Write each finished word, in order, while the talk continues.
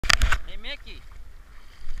Mickey,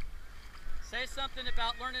 say something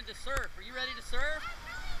about learning to surf. Are you ready to surf?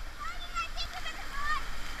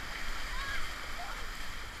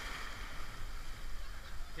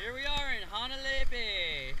 Here we are in Honilei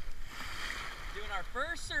Bay, doing our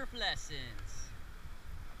first surf lessons.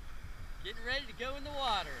 Getting ready to go in the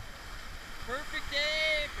water. Perfect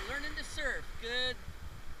day for learning to surf. Good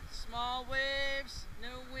small waves,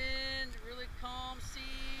 no wind, really calm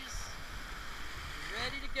seas.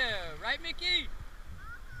 Ready to go. Right, Mickey?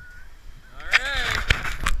 All right.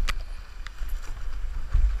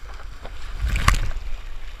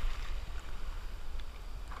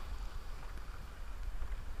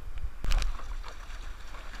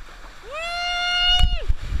 Woo!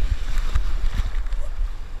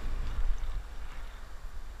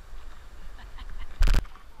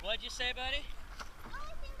 What'd you say, buddy?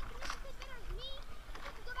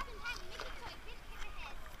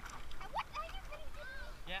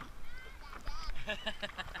 Yeah.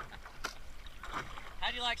 How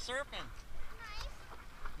do you like surfing?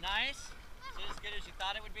 Nice. Nice? Is it as good as you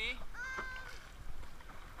thought it would be?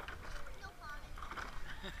 No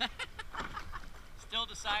comment. Still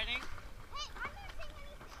deciding? Hey,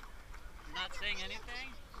 I'm not saying anything. You're not saying anything?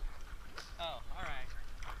 Oh, all right.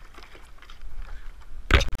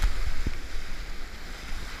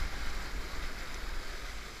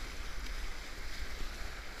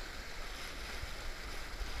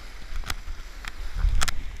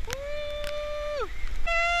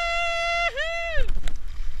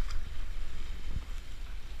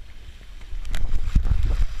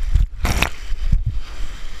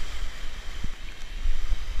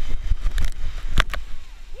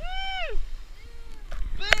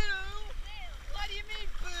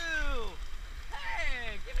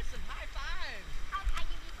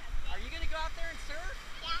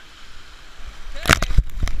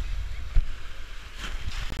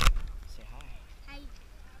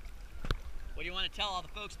 What do you want to tell all the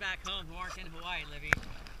folks back home who aren't in Hawaii, Livy?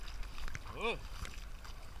 Ooh.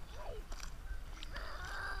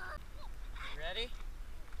 You ready?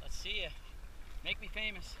 Let's see you. Make me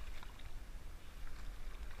famous.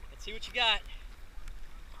 Let's see what you got.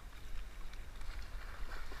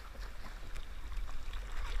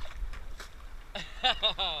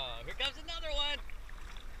 Here comes another one.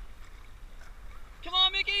 Come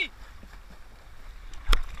on, Mickey.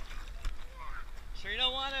 Sure you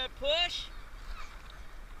don't want to push?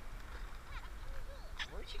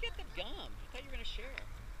 Where'd you get the gum? I thought you were going to share.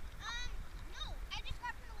 No. I just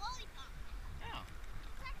got from the lollipop. Oh.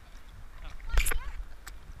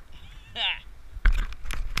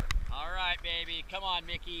 All right, baby. Come on,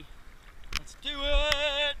 Mickey. Let's do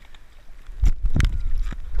it.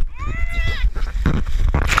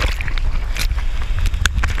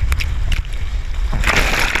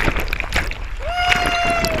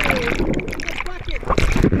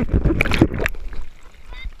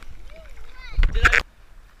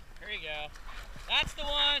 There you go. That's the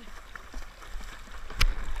one.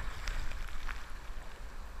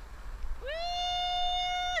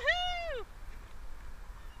 Woo-hoo!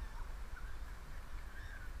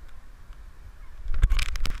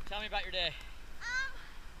 Tell me about your day. I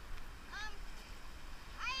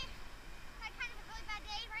had kind of a really bad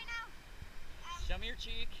day right now. Show me your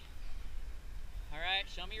cheek. All right,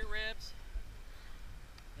 show me your ribs.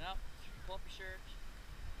 Nope, pull up your shirt.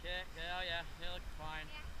 Okay, oh yeah, you look fine.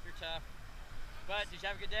 Yeah. You're tough. But did you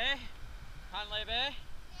have a good day? Honilei Bay?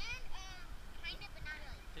 And, kind of, but not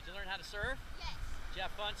really. Did you learn how to surf? Yes. Did you have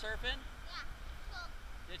fun surfing? Yeah. Cool.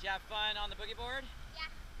 Did you have fun on the boogie board? Yeah.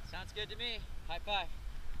 Sounds good to me. High five.